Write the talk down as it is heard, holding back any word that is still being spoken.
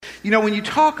You know, when you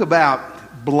talk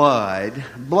about blood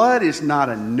is not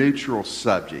a neutral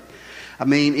subject. I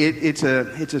mean, it's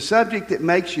a subject that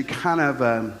makes you kind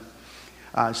of,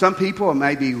 some people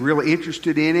may be really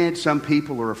interested in it. Some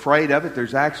people are afraid of it.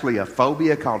 There's actually a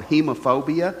phobia called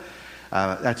hemophobia.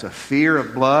 That's a fear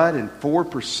of blood, and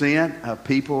 4% of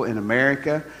people in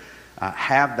America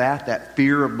have that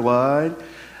fear of blood.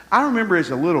 I remember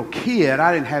as a little kid,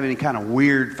 I didn't have any kind of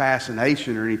weird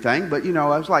fascination or anything, but, you know,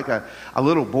 I was like a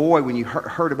little boy. When you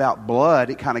heard about blood,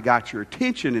 it kind of got your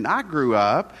attention, and I grew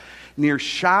up near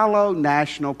Shiloh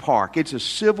National Park. It's a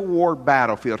Civil War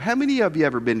battlefield. How many of you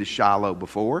ever been to Shiloh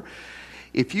before?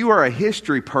 If you are a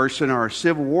history person or a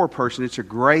Civil War person, it's a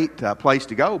great place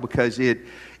to go because it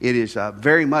is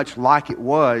very much like it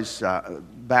was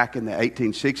back in the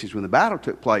 1860s when the battle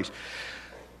took place.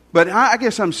 But I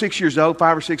guess I'm 6 years old,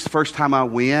 5 or 6, the first time I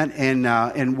went,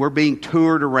 and we're being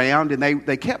toured around, and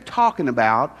they kept talking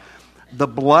about the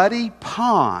Bloody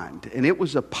Pond. And it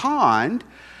was a pond,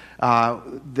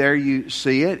 there you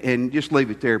see it, and just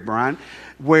leave it there, Brian,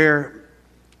 where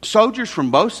soldiers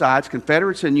from both sides,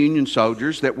 Confederates and Union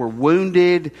soldiers that were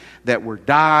wounded, that were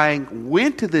dying,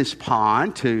 went to this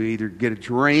pond to either get a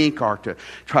drink or to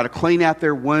try to clean out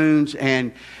their wounds.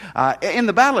 And in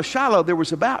the Battle of Shiloh, there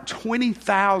was about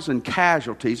 20,000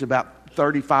 casualties, about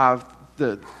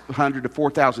 3,500 to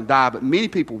 4,000 died, but many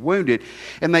people wounded.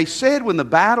 And they said when the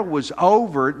battle was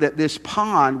over that this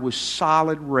pond was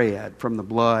solid red from the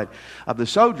blood of the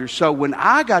soldiers. So when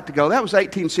I got to go, that was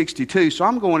 1862, so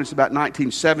I'm going, it's about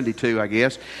 1972, I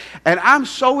guess. And I'm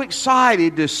so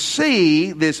excited to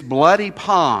see this bloody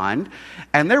pond,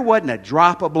 and there wasn't a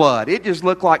drop of blood. It just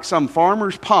looked like some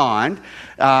farmer's pond.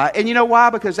 And you know why?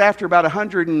 Because after about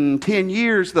 110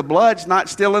 years, the blood's not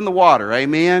still in the water.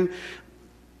 Amen?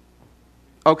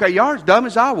 Okay, y'all are as dumb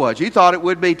as I was. You thought it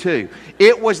would be too.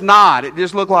 It was not. It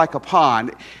just looked like a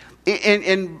pond.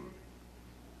 And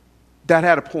that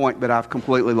had a point, but I've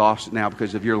completely lost it now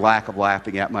because of your lack of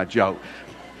laughing at my joke.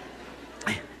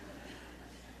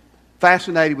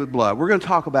 Fascinated with blood. We're going to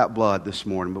talk about blood this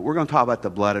morning, but we're going to talk about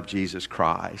the blood of Jesus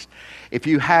Christ. If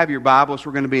you have your Bibles,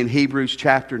 we're going to be in Hebrews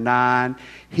chapter 9.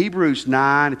 Hebrews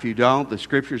 9, if you don't, the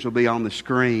scriptures will be on the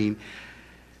screen.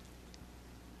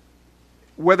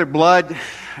 Whether blood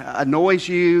annoys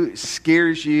you,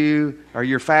 scares you, or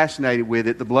you're fascinated with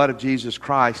it, the blood of Jesus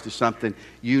Christ is something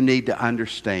you need to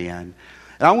understand.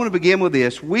 And I want to begin with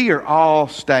this. We are all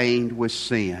stained with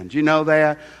sin. Do you know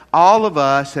that? All of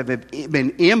us have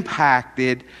been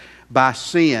impacted by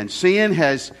sin. Sin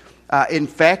has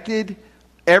infected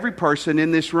every person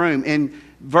in this room. In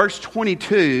verse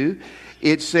 22,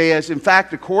 it says, in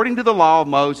fact, according to the law of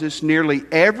Moses, nearly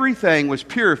everything was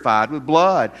purified with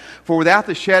blood. For without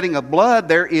the shedding of blood,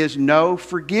 there is no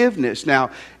forgiveness.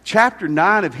 Now, chapter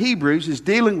 9 of Hebrews is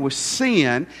dealing with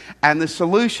sin and the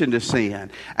solution to sin.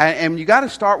 And you got to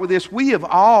start with this. We have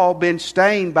all been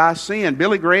stained by sin.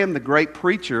 Billy Graham, the great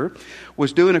preacher,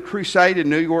 was doing a crusade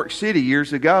in New York City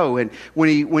years ago. And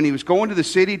when he was going to the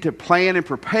city to plan and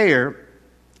prepare,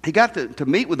 he got to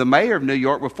meet with the mayor of New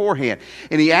York beforehand.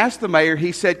 And he asked the mayor,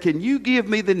 he said, can you give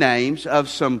me the names of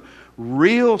some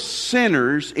real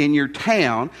sinners in your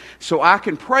town so I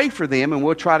can pray for them and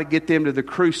we'll try to get them to the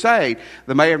crusade?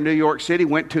 The mayor of New York City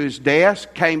went to his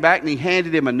desk, came back, and he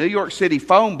handed him a New York City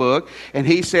phone book. And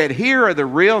he said, here are the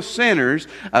real sinners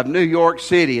of New York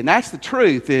City. And that's the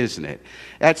truth, isn't it?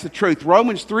 That's the truth.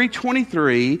 Romans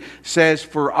 3:23 says,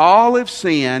 for all have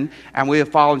sinned and we have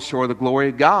fallen short of the glory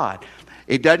of God.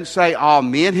 It doesn't say all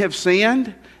men have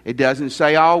sinned. It doesn't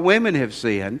say all women have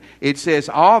sinned. It says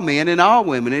all men and all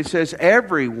women. It says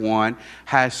everyone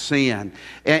has sinned.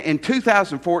 In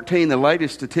 2014, the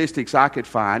latest statistics I could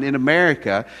find, in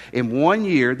America, in 1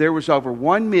 year, there was over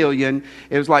 1 million,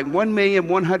 it was like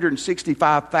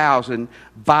 1,165,000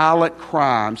 violent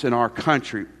crimes in our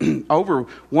country. Over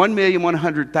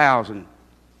 1,100,000.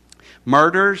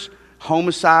 Murders,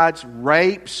 homicides,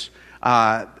 rapes,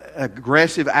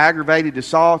 aggressive, aggravated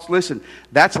assaults. Listen,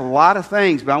 that's a lot of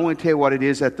things, but I want to tell you what it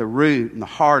is at the root and the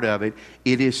heart of it.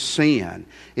 It is sin.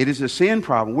 It is a sin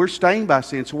problem. We're stained by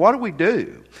sin. So what do we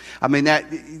do? I mean,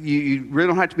 that you really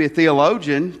don't have to be a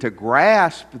theologian to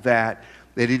grasp that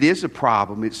it is a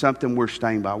problem. It's something we're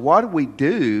stained by. What do we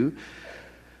do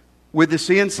with the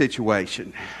sin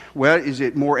situation? Well, is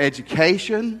it more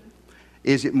education?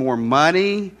 Is it more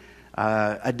money?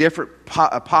 A different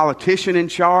politician in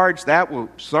charge? That will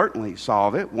certainly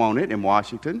solve it, won't it, in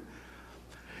Washington?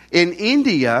 In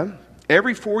India,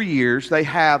 every 4 years they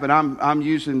have, and I'm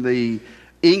using the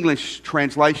English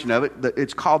translation of it,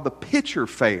 it's called the Pitcher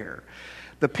Fair.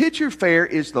 The Pitcher Fair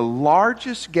is the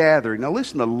largest gathering. Now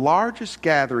listen, the largest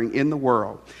gathering in the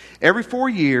world. Every 4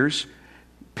 years,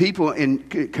 people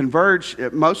converge,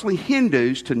 mostly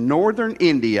Hindus, to northern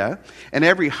India. And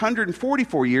every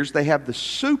 144 years, they have the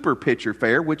Super Pitcher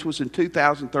Fair, which was in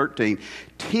 2013.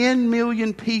 10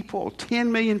 million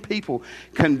people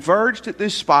converged at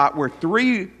this spot where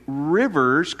 3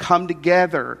 rivers come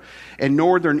together in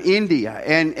northern India.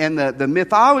 And the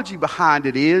mythology behind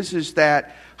it is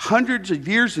that hundreds of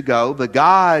years ago, the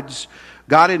gods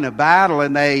got in a battle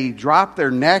and they dropped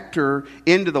their nectar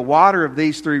into the water of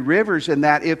these 3 rivers, and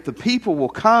that if the people will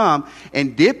come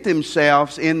and dip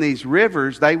themselves in these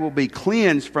rivers, they will be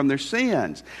cleansed from their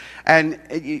sins. And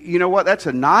you know what? That's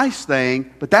a nice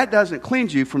thing, but that doesn't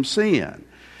cleanse you from sin.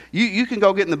 You can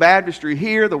go get in the baptistry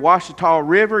here, the Ouachita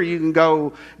River, you can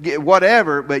go get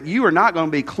whatever, but you are not going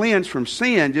to be cleansed from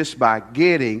sin just by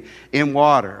getting in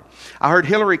water. I heard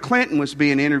Hillary Clinton was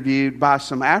being interviewed by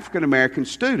some African American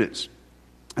students.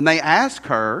 And they asked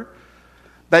her,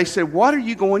 they said, what are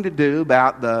you going to do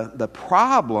about the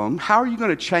problem? How are you going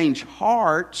to change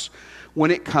hearts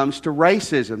when it comes to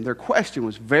racism? Their question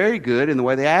was very good, and the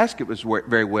way they asked it was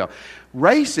very well.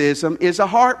 Racism is a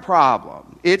heart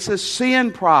problem. It's a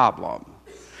sin problem.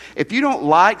 If you don't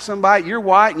like somebody, you're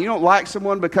white, and you don't like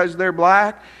someone because they're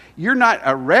black, you're not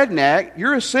a redneck,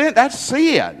 you're a sin. That's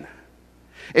sin.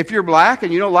 If you're black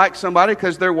and you don't like somebody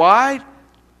because they're white,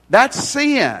 that's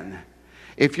sin.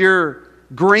 If you're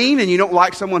green and you don't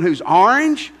like someone who's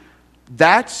orange,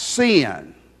 that's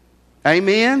sin.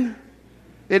 Amen?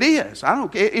 It is.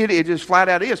 It just flat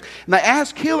out is. And they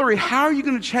asked Hillary, how are you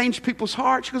going to change people's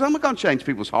hearts? She goes, I'm not going to change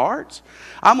people's hearts.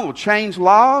 I'm going to change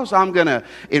laws. I'm going to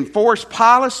enforce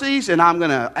policies. And I'm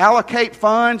going to allocate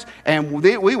funds. And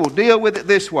we will deal with it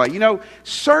this way. You know,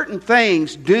 certain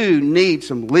things do need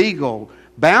some legal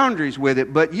boundaries with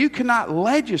it. But you cannot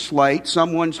legislate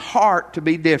someone's heart to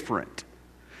be different.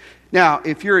 Now,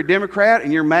 if you're a Democrat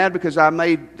and you're mad because I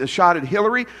made a shot at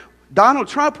Hillary, Donald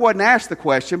Trump wasn't asked the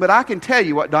question, but I can tell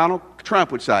you what Donald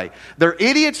Trump would say. They're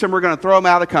idiots and we're going to throw them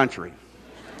out of the country.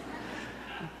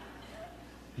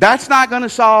 That's not going to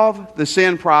solve the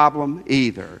sin problem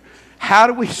either. How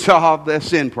do we solve the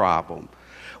sin problem?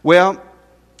 Well,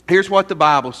 here's what the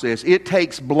Bible says. It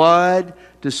takes blood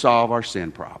to solve our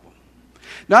sin problem.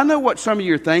 Now, I know what some of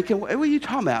you are thinking. What are you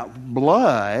talking about?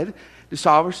 Blood to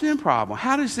solve our sin problem.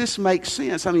 How does this make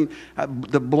sense? I mean,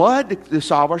 the blood to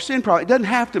solve our sin problem. It doesn't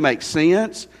have to make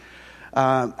sense.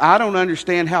 I don't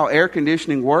understand how air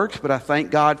conditioning works, but I thank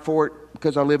God for it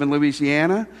because I live in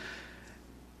Louisiana.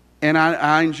 And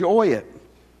I enjoy it.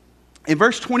 In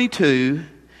verse 22,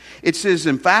 it says,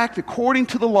 in fact, according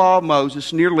to the law of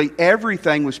Moses, nearly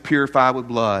everything was purified with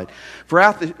blood.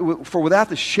 For without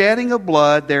the shedding of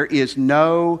blood, there is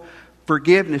no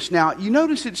forgiveness. Now, you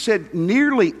notice it said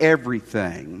nearly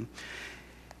everything.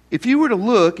 If you were to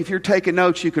look, if you're taking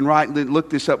notes, you can look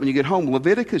this up when you get home.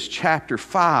 Leviticus chapter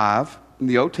 5 in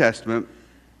the Old Testament,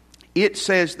 it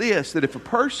says this, that if a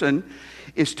person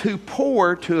is too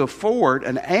poor to afford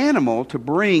an animal to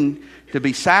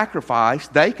be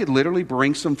sacrificed, they could literally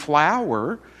bring some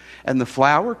flour, and the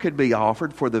flour could be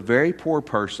offered for the very poor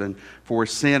person for a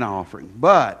sin offering.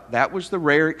 But that was the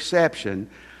rare exception.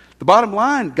 The bottom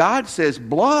line, God says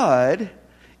blood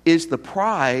is the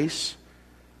price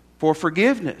for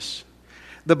forgiveness.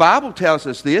 The Bible tells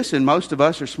us this, and most of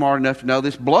us are smart enough to know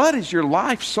this. Blood is your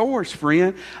life source,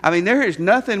 friend. I mean, there is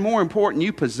nothing more important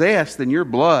you possess than your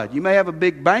blood. You may have a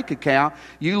big bank account.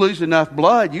 You lose enough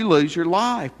blood, you lose your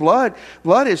life. Blood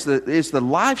is the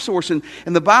life source. And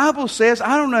the Bible says,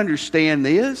 I don't understand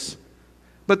this,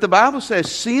 but the Bible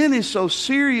says sin is so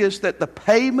serious that the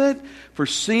payment for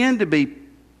sin to be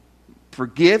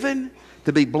forgiven,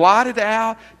 to be blotted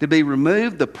out, to be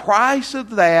removed, the price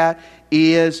of that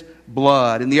is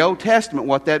blood. In the Old Testament,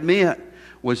 what that meant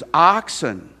was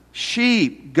oxen,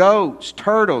 sheep, goats,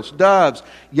 turtles, doves,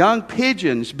 young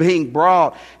pigeons being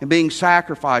brought and being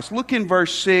sacrificed. Look in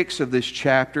verse 6 of this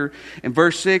chapter. In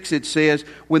verse 6 it says,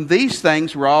 when these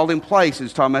things were all in place,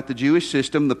 it's talking about the Jewish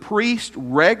system, the priest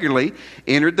regularly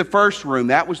entered the first room.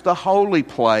 That was the holy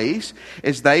place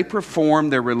as they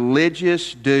performed their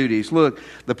religious duties. Look,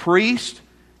 the priest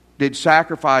did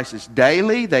sacrifices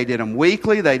daily, they did them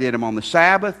weekly, they did them on the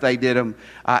Sabbath, they did them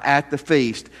at the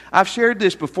feast. I've shared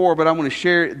this before, but I want to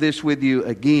share this with you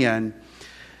again.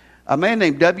 A man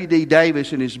named W.D.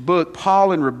 Davis, in his book,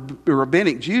 Paul and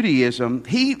Rabbinic Judaism,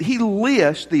 he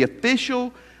lists the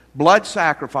official blood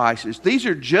sacrifices. These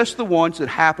are just the ones that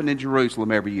happen in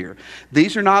Jerusalem every year.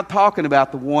 These are not talking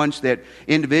about the ones that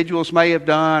individuals may have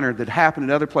done or that happen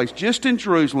in other places. Just in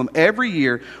Jerusalem, every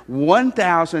year,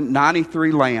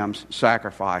 1,093 lambs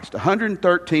sacrificed,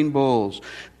 113 bulls,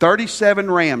 37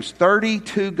 rams,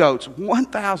 32 goats,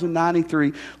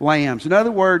 1,093 lambs. In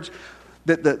other words,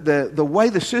 the way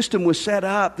the system was set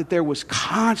up, that there was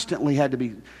constantly had to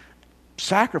be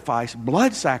sacrifice,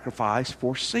 blood sacrifice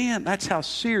for sin. That's how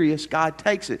serious God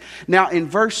takes it. Now, in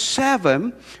verse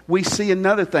 7, we see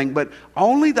another thing. But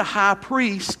only the high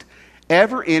priest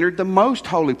ever entered the most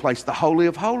holy place, the Holy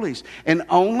of Holies, and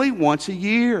only once a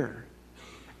year.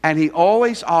 And he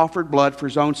always offered blood for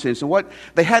his own sins. And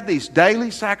they had these daily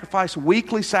sacrifice,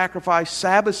 weekly sacrifice,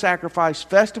 Sabbath sacrifice,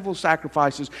 festival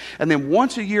sacrifices. And then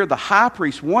once a year, the high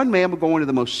priest, one man, would go into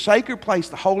the most sacred place,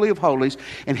 the Holy of Holies,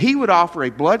 and he would offer a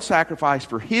blood sacrifice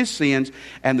for his sins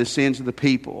and the sins of the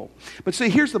people. But see,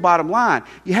 here's the bottom line.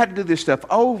 You had to do this stuff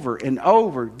over and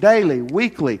over, daily,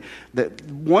 weekly,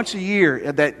 once a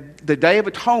year. The Day of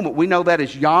Atonement, we know that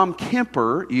as Yom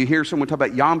Kippur. You hear someone talk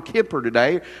about Yom Kippur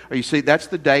today, or you see that's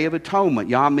the Day of Atonement.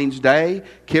 Yom means day,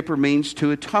 Kippur means to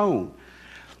atone.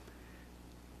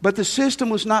 But the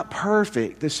system was not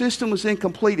perfect. The system was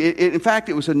incomplete. In fact,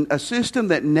 it was a system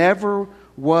that never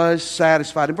was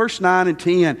satisfied. In verse 9 and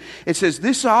 10, it says,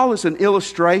 "This all is an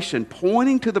illustration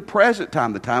pointing to the present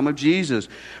time, the time of Jesus.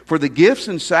 For the gifts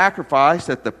and sacrifice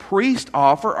that the priests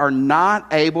offer are not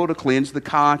able to cleanse the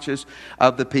conscience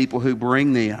of the people who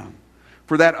bring them.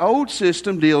 For that old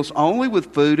system deals only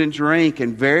with food and drink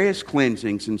and various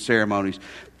cleansings and ceremonies,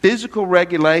 physical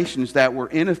regulations that were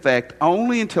in effect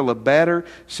only until a better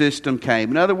system came."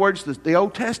 In other words, the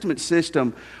Old Testament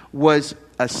system was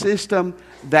a system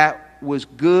that was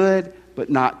good but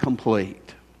not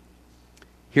complete.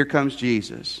 Here comes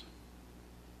Jesus.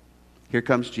 Here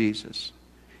comes Jesus.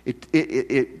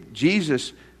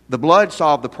 Jesus, the blood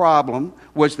solved the problem,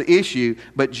 was the issue,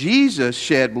 but Jesus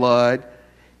shed blood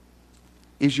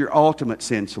is your ultimate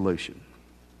sin solution.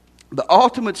 The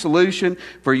ultimate solution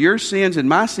for your sins and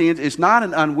my sins is not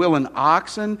an unwilling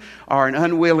oxen or an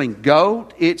unwilling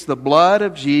goat. It's the blood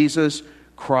of Jesus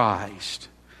Christ.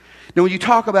 Now, when you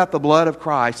talk about the blood of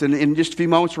Christ, and in just a few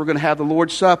moments we're going to have the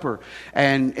Lord's Supper,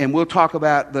 and we'll talk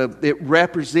about it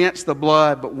represents the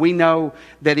blood, but we know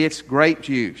that it's grape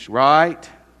juice, right?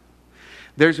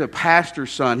 There's a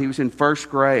pastor's son. He was in first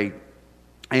grade.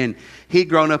 And he'd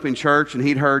grown up in church, and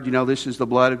he'd heard, this is the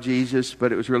blood of Jesus,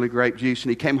 but it was really grape juice. And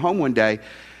he came home one day,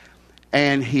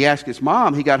 and he asked his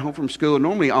mom. He got home from school, and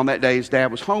normally on that day his dad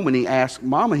was home, and he asked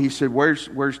Mama, he said,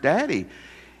 where's Daddy?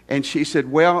 And she said,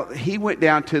 well, he went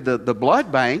down to the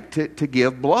blood bank to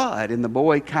give blood. And the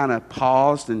boy kind of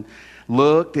paused and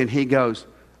looked, and he goes,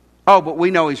 oh, but we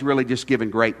know he's really just giving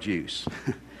grape juice.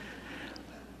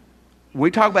 When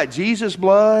we talk about Jesus'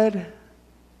 blood,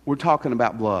 we're talking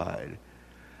about blood.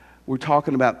 We're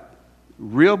talking about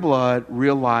real blood,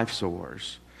 real life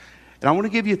source. And I want to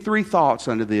give you 3 thoughts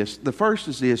under this. The first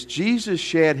is this: Jesus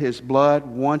shed his blood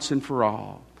once and for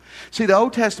all. See, the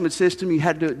Old Testament system, you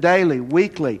had to do it daily,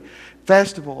 weekly,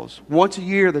 festivals, once a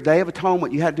year, the Day of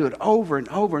Atonement. You had to do it over and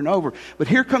over and over. But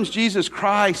here comes Jesus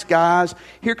Christ, guys.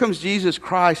 Here comes Jesus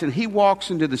Christ, and he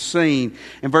walks into the scene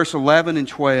in verse 11 and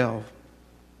 12.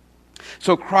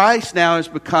 So Christ now has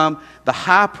become the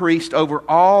high priest over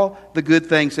all the good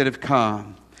things that have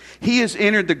come. He has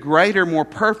entered the greater, more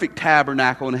perfect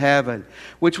tabernacle in heaven,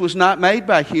 which was not made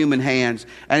by human hands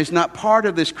and is not part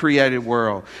of this created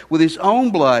world, with his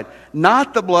own blood,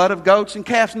 not the blood of goats and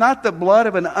calves, not the blood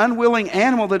of an unwilling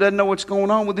animal that doesn't know what's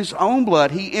going on. With his own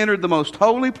blood, he entered the most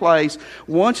holy place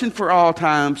once and for all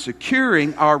time,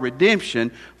 securing our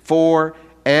redemption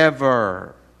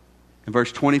forever. In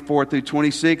verse 24 through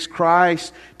 26,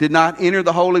 Christ did not enter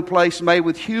the holy place made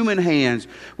with human hands,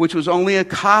 which was only a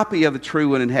copy of the true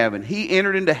one in heaven. He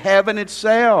entered into heaven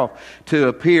itself to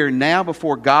appear now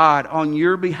before God on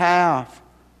your behalf.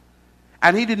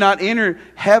 And he did not enter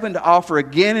heaven to offer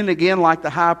again and again like the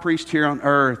high priest here on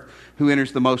earth, who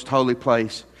enters the most holy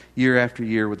place year after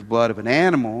year with the blood of an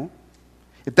animal.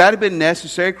 If that had been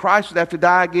necessary, Christ would have to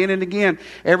die again and again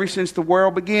ever since the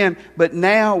world began. But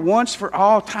now, once for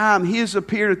all time, he has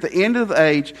appeared at the end of the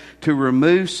age to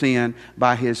remove sin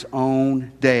by his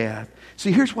own death.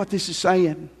 See, here's what this is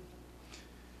saying.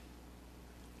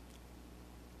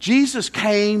 Jesus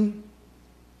came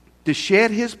to shed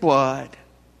his blood,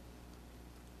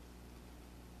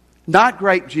 not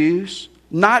grape juice,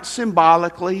 not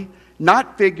symbolically,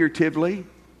 not figuratively.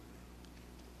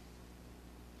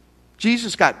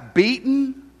 Jesus got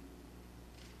beaten.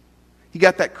 He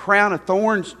got that crown of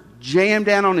thorns jammed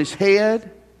down on his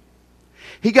head.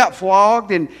 He got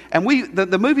flogged, and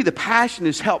the movie The Passion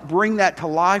has helped bring that to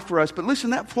life for us. But listen,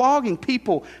 that flogging,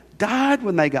 people died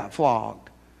when they got flogged.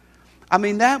 I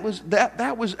mean, that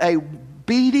was a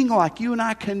beating like you and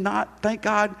I cannot, thank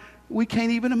God, we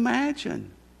can't even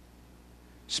imagine.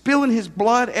 Spilling his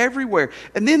blood everywhere.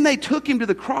 And then they took him to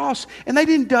the cross, and they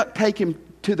didn't take him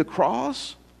to the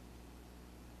cross.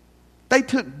 They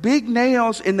took big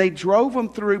nails and they drove them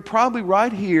through, probably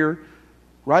right here,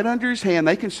 right under his hand.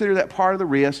 They consider that part of the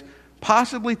wrist,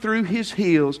 possibly through his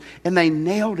heels, and they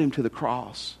nailed him to the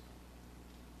cross.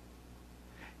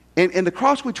 And the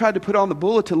cross we tried to put on the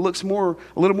bulletin looks a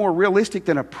little more realistic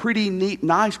than a pretty neat,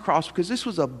 nice cross, because this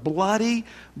was a bloody,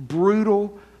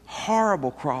 brutal,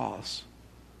 horrible cross.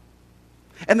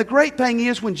 And the great thing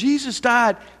is, when Jesus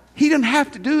died, he didn't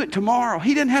have to do it tomorrow.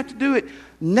 He didn't have to do it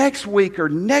next week or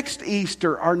next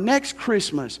Easter or next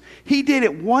Christmas. He did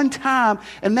it one time,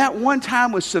 and that one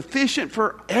time was sufficient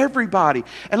for everybody.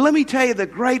 And let me tell you the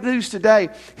great news today.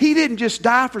 He didn't just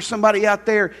die for somebody out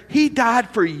there. He died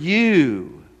for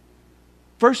you.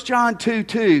 1 John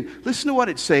 2:2, listen to what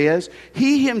it says.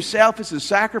 He himself is a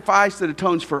sacrifice that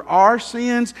atones for our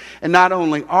sins, and not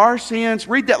only our sins.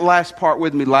 Read that last part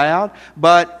with me loud.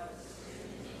 But,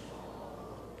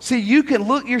 see, you can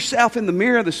look yourself in the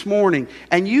mirror this morning,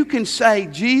 and you can say,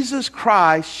 Jesus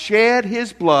Christ shed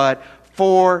his blood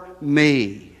for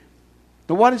me.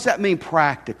 Now, what does that mean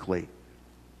practically?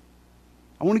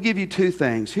 I want to give you two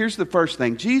things. Here's the first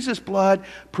thing. Jesus' blood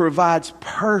provides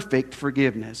perfect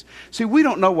forgiveness. See, we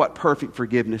don't know what perfect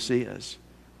forgiveness is.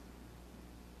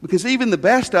 Because even the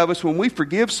best of us, when we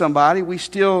forgive somebody, we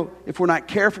still, if we're not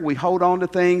careful, we hold on to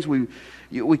things. We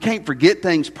can't forget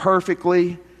things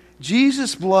perfectly.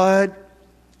 Jesus' blood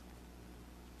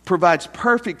provides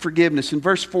perfect forgiveness. In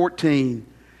verse 14,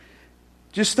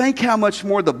 just think how much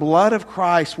more the blood of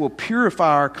Christ will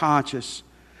purify our conscience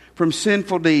from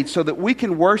sinful deeds, so that we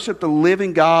can worship the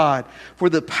living God for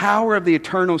the power of the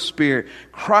eternal Spirit,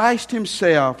 Christ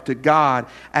himself to God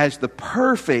as the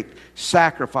perfect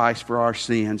sacrifice for our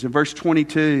sins. In verse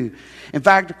 22, in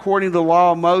fact, according to the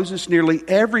law of Moses, nearly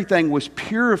everything was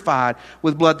purified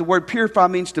with blood. The word purify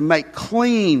means to make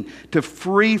clean, to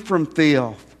free from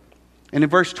filth. And in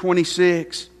verse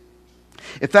 26,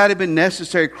 if that had been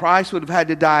necessary, Christ would have had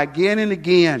to die again and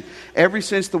again ever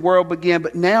since the world began.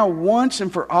 But now, once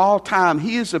and for all time,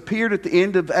 he has appeared at the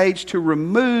end of age to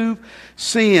remove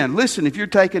sin. Listen, if you're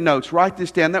taking notes, write this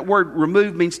down. That word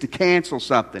remove means to cancel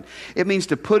something. It means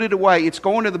to put it away. It's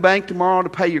going to the bank tomorrow to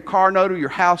pay your car note or your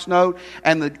house note,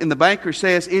 and the banker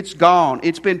says it's gone.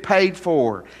 It's been paid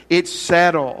for. It's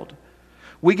settled.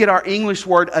 We get our English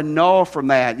word annul from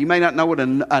that. You may not know what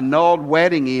an annulled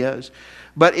wedding is.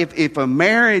 But if a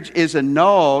marriage is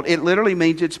annulled, it literally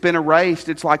means it's been erased.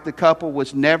 It's like the couple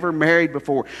was never married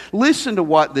before. Listen to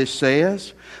what this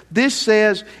says. This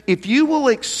says, if you will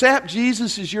accept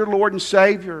Jesus as your Lord and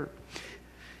Savior,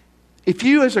 if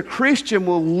you as a Christian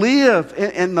will live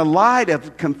in the light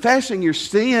of confessing your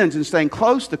sins and staying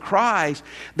close to Christ,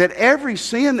 that every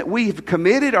sin that we've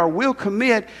committed or will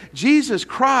commit, Jesus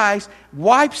Christ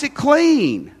wipes it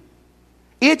clean.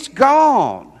 It's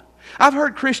gone. I've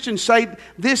heard Christians say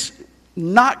this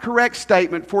not correct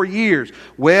statement for years.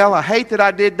 Well, I hate that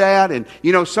I did that, and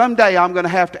someday I'm going to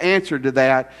have to answer to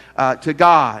that to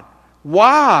God.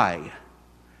 Why?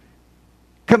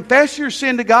 Confess your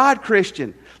sin to God,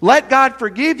 Christian. Let God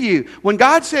forgive you. When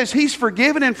God says he's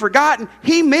forgiven and forgotten,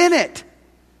 he meant it.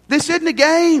 This isn't a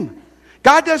game.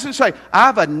 God doesn't say,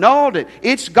 I've annulled it.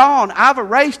 It's gone. I've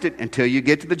erased it until you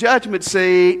get to the judgment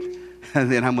seat.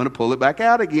 And then I'm going to pull it back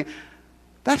out again.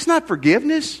 That's not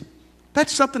forgiveness.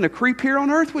 That's something a creep here on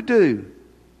earth would do.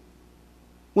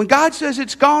 When God says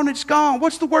it's gone, it's gone.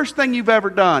 What's the worst thing you've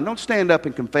ever done? Don't stand up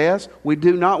and confess. We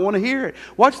do not want to hear it.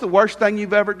 What's the worst thing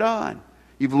you've ever done?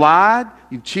 You've lied,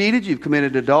 you've cheated, you've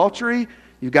committed adultery,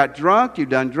 you've got drunk, you've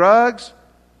done drugs,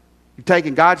 you've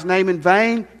taken God's name in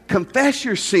vain. Confess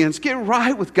your sins. Get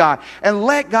right with God and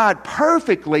let God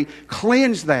perfectly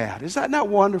cleanse that. Is that not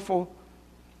wonderful?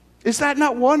 Is that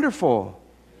not wonderful?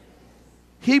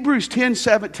 Hebrews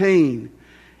 10:17,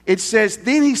 it says,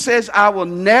 then he says, I will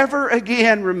never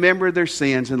again remember their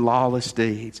sins and lawless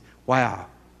deeds. Wow.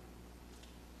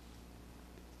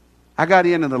 I got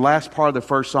into the last part of the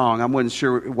first song. I wasn't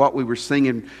sure what we were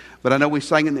singing, but I know we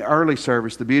sang in the early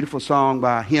service, the beautiful song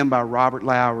by Robert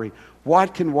Lowry.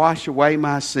 What can wash away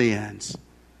my sins?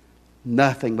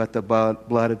 Nothing but the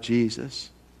blood of Jesus.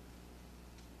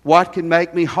 What can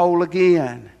make me whole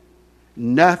again?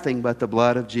 Nothing but the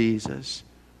blood of Jesus.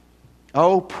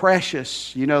 Oh,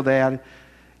 precious, you know that,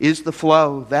 is the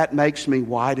flow that makes me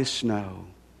white as snow.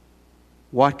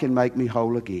 What can make me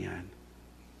whole again?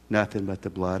 Nothing but the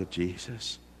blood of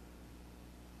Jesus.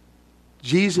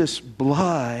 Jesus'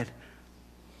 blood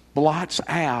blots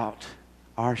out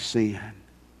our sin.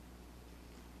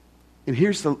 And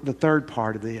here's the third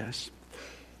part of this.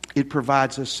 It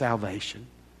provides us salvation.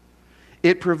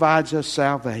 It provides us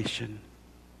salvation.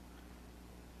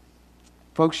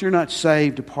 Folks, you're not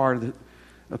saved apart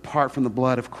from the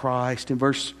blood of Christ. In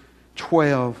verse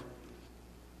 12,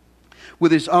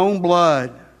 with his own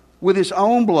blood,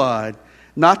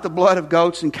 not the blood of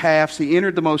goats and calves, he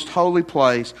entered the most holy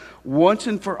place once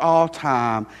and for all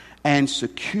time and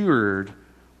secured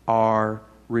our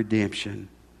redemption.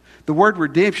 The word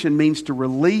redemption means to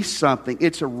release something.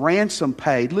 It's a ransom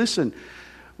paid. Listen,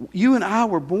 you and I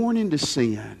were born into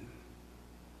sin.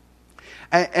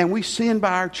 And we sin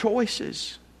by our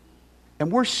choices. And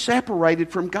we're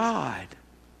separated from God.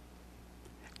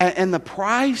 And the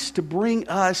price to bring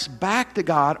us back to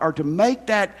God, or to make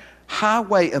that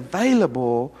highway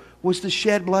available, was the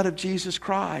shed blood of Jesus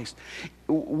Christ.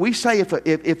 We say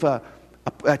if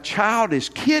a child is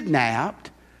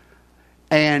kidnapped,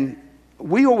 and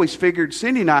we always figured,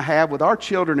 Cindy and I have, with our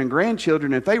children and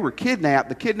grandchildren, if they were kidnapped,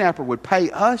 the kidnapper would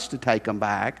pay us to take them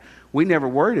back. We never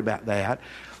worried about that.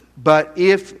 But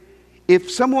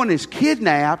if someone is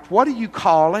kidnapped, what do you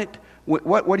call it?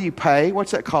 What do you pay?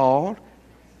 What's that called?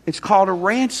 It's called a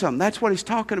ransom. That's what he's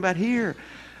talking about here.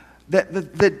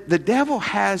 The devil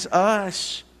has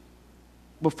us,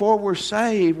 before we're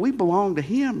saved, we belong to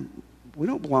him. We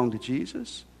don't belong to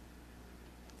Jesus.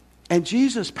 And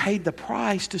Jesus paid the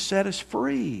price to set us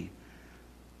free.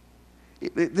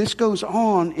 This goes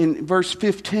on in verse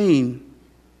 15.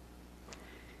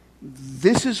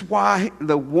 This is why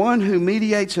the one who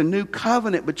mediates a new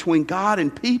covenant between God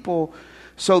and people,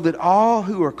 so that all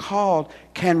who are called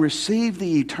can receive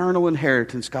the eternal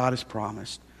inheritance God has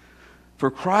promised.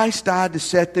 For Christ died to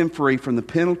set them free from the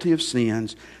penalty of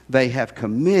sins they have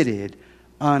committed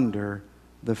under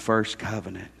the first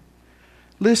covenant.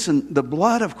 Listen, the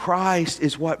blood of Christ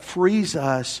is what frees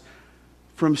us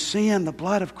from sin. The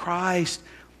blood of Christ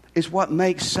is what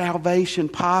makes salvation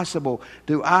possible.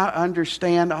 Do I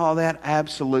understand all that?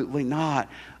 Absolutely not.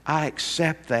 I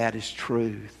accept that as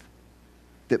truth.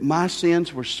 That my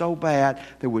sins were so bad,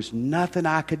 there was nothing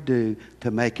I could do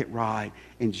to make it right.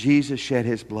 And Jesus shed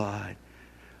his blood.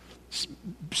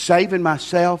 Saving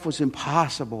myself was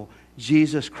impossible.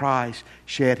 Jesus Christ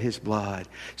shed his blood.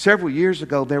 Several years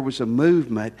ago, there was a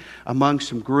movement among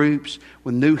some groups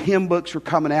when new hymn books were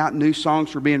coming out, new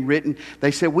songs were being written.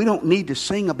 They said, we don't need to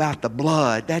sing about the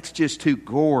blood. That's just too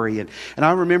gory. And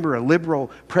I remember a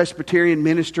liberal Presbyterian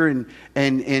minister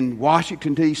in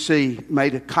Washington, D.C.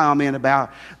 made a comment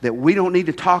about that we don't need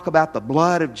to talk about the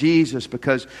blood of Jesus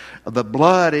because of the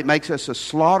blood, it makes us a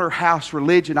slaughterhouse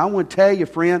religion. I want to tell you,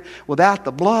 friend, without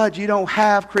the blood, you don't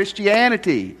have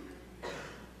Christianity.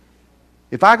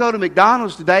 If I go to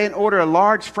McDonald's today and order a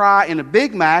large fry and a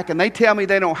Big Mac and they tell me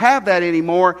they don't have that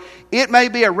anymore, it may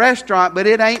be a restaurant, but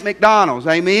it ain't McDonald's.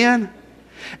 Amen?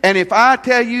 And if I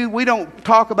tell you we don't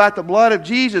talk about the blood of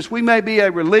Jesus, we may be a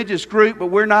religious group, but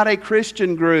we're not a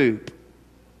Christian group.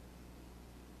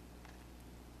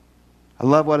 I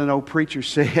love what an old preacher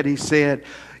said. He said,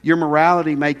 your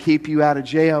morality may keep you out of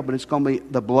jail, but it's going to be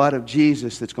the blood of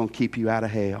Jesus that's going to keep you out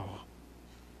of hell.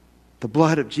 The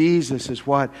blood of Jesus is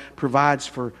what provides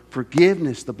for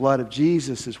forgiveness. The blood of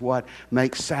Jesus is what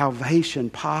makes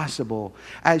salvation possible.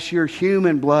 As your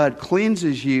human blood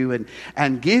cleanses you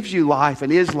and gives you life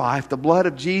and is life, the blood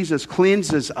of Jesus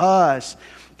cleanses us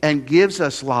and gives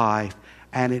us life,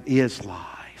 and it is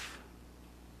life.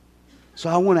 So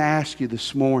I want to ask you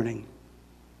this morning,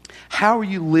 how are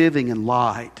you living in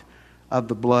light of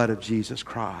the blood of Jesus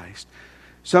Christ?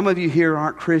 Some of you here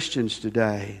aren't Christians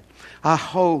today. I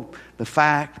hope the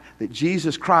fact that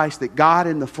Jesus Christ, that God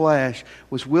in the flesh,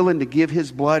 was willing to give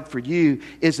his blood for you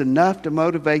is enough to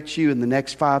motivate you in the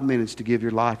next 5 minutes to give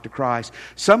your life to Christ.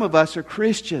 Some of us are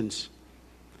Christians,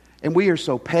 and we are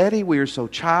so petty, we are so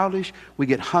childish, we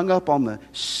get hung up on the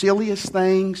silliest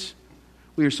things.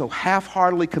 We are so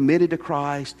half-heartedly committed to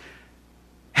Christ.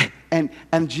 And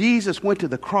Jesus went to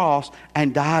the cross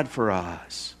and died for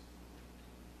us.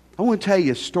 I want to tell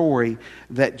you a story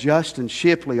that Justin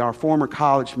Shipley, our former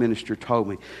college minister, told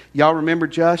me. Y'all remember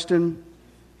Justin?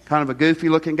 Kind of a goofy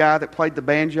looking guy that played the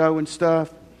banjo and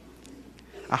stuff.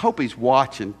 I hope he's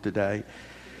watching today.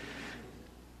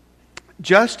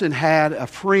 Justin had a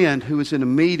friend who was in a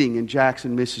meeting in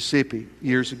Jackson, Mississippi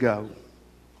years ago.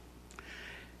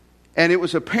 And it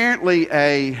was apparently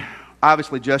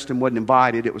obviously Justin wasn't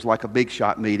invited. It was like a big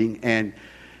shot meeting. And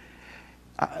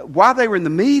while they were in the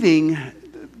meeting,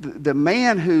 the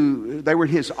man they were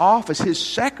in his office, his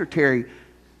secretary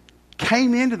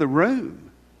came into the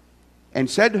room and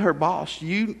said to her boss,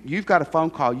 you've got a phone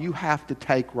call you have to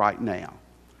take right now.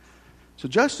 So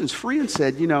Justin's friend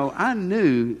said, I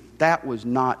knew that was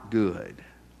not good.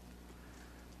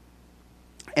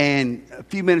 And a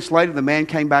few minutes later, the man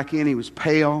came back in. He was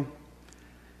pale.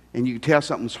 And you could tell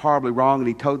something was horribly wrong. And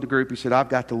he told the group, he said, I've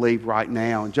got to leave right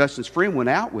now. And Justin's friend went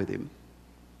out with him.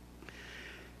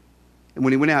 And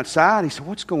when he went outside, he said,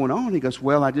 what's going on? He goes,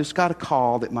 well, I just got a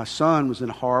call that my son was in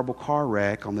a horrible car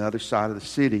wreck on the other side of the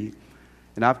city.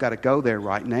 And I've got to go there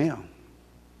right now.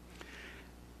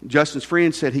 Justin's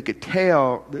friend said he could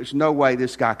tell there's no way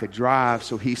this guy could drive.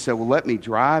 So he said, well, let me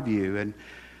drive you. And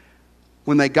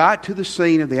when they got to the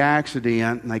scene of the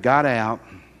accident and they got out,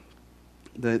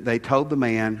 they told the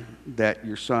man that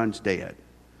your son's dead.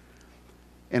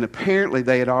 And apparently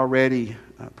they had already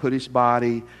put his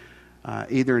body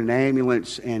either in an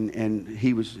ambulance and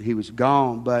he was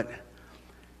gone. But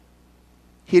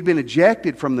he had been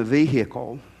ejected from the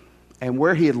vehicle, and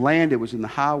where he had landed was in the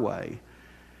highway.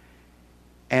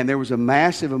 And there was a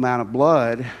massive amount of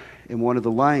blood in one of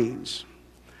the lanes.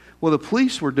 Well, the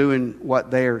police were doing what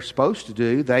they're supposed to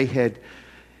do. They had,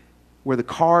 where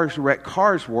the wrecked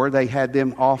cars were, they had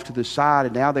them off to the side,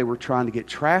 and now they were trying to get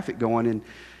traffic going. And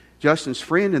Justin's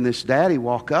friend and this daddy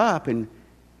walk up, and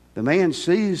the man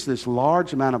sees this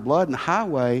large amount of blood in the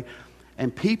highway,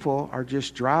 and people are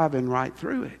just driving right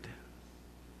through it.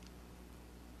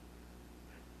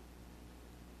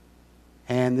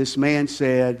 And this man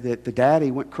said that the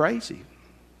daddy went crazy.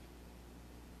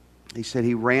 He said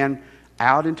he ran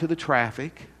out into the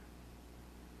traffic.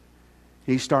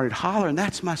 He started hollering,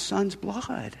 that's my son's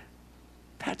blood.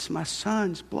 That's my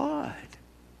son's blood.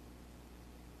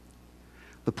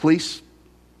 The police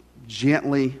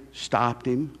gently stopped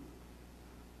him.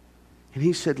 And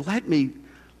he said, let me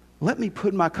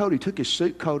put my coat. He took his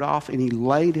suit coat off and he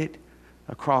laid it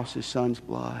across his son's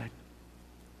blood.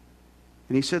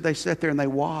 And he said they sat there and they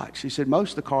watched. He said most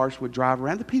of the cars would drive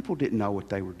around. The people didn't know what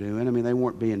they were doing. I mean, they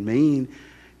weren't being mean.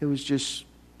 It was just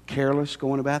careless,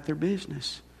 going about their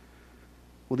business.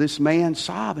 Well, this man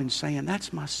sobbing, saying,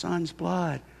 that's my son's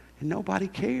blood, and nobody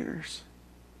cares.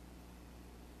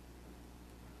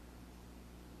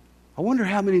 I wonder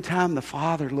how many times the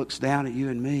Father looks down at you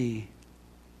and me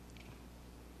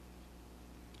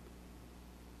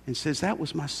and says, that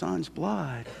was my son's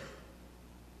blood.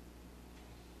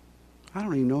 I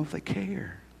don't even know if they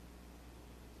care.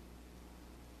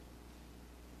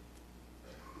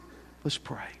 Let's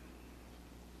pray.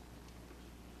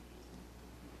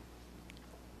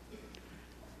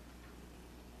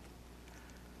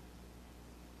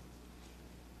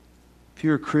 If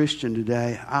you're a Christian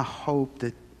today, I hope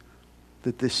that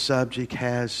this subject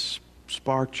has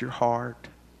sparked your heart.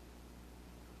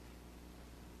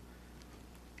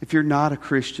 If you're not a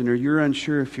Christian or you're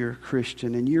unsure if you're a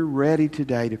Christian and you're ready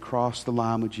today to cross the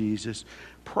line with Jesus,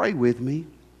 pray with me.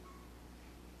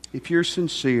 If you're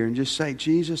sincere and just say,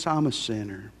 Jesus, I'm a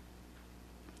sinner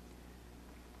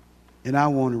and I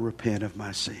want to repent of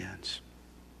my sins.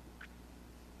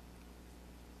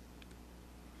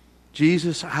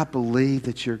 Jesus, I believe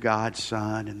that you're God's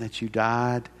Son and that you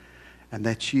died and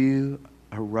that you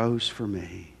arose for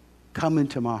me. Come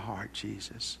into my heart,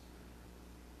 Jesus.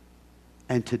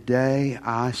 And today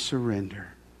I surrender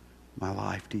my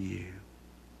life to you.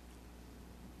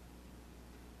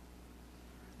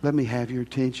 Let me have your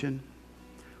attention.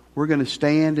 We're going to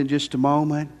stand in just a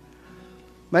moment.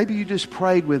 Maybe you just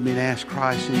prayed with me and asked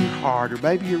Christ in your heart, or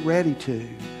maybe you're ready to.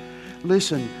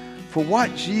 Listen, for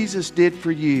what Jesus did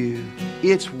for you,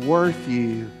 it's worth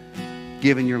you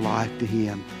giving your life to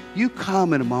Him. You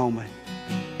come in a moment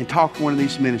and talk to one of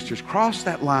these ministers. Cross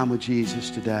that line with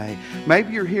Jesus today.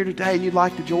 Maybe you're here today and you'd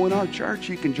like to join our church.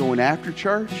 You can join after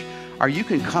church, or you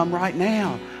can come right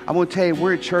now. I'm going to tell you,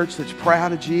 we're a church that's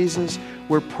proud of Jesus.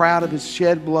 We're proud of His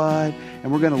shed blood,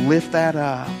 and we're going to lift that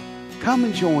up. Come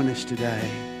and join us today.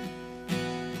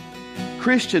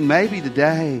 Christian, maybe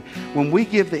today, when we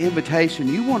give the invitation,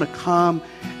 you want to come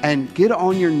and get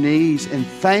on your knees and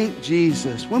thank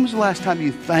Jesus. When was the last time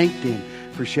you thanked Him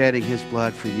for shedding His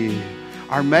blood for you?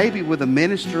 Or maybe with a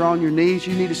minister on your knees,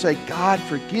 you need to say, God,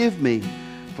 forgive me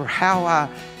for how I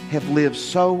have lived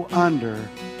so under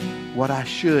what I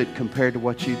should compared to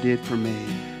what you did for me.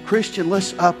 Christian,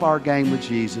 let's up our game with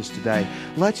Jesus today.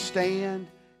 Let's stand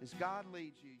as God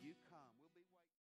leads you.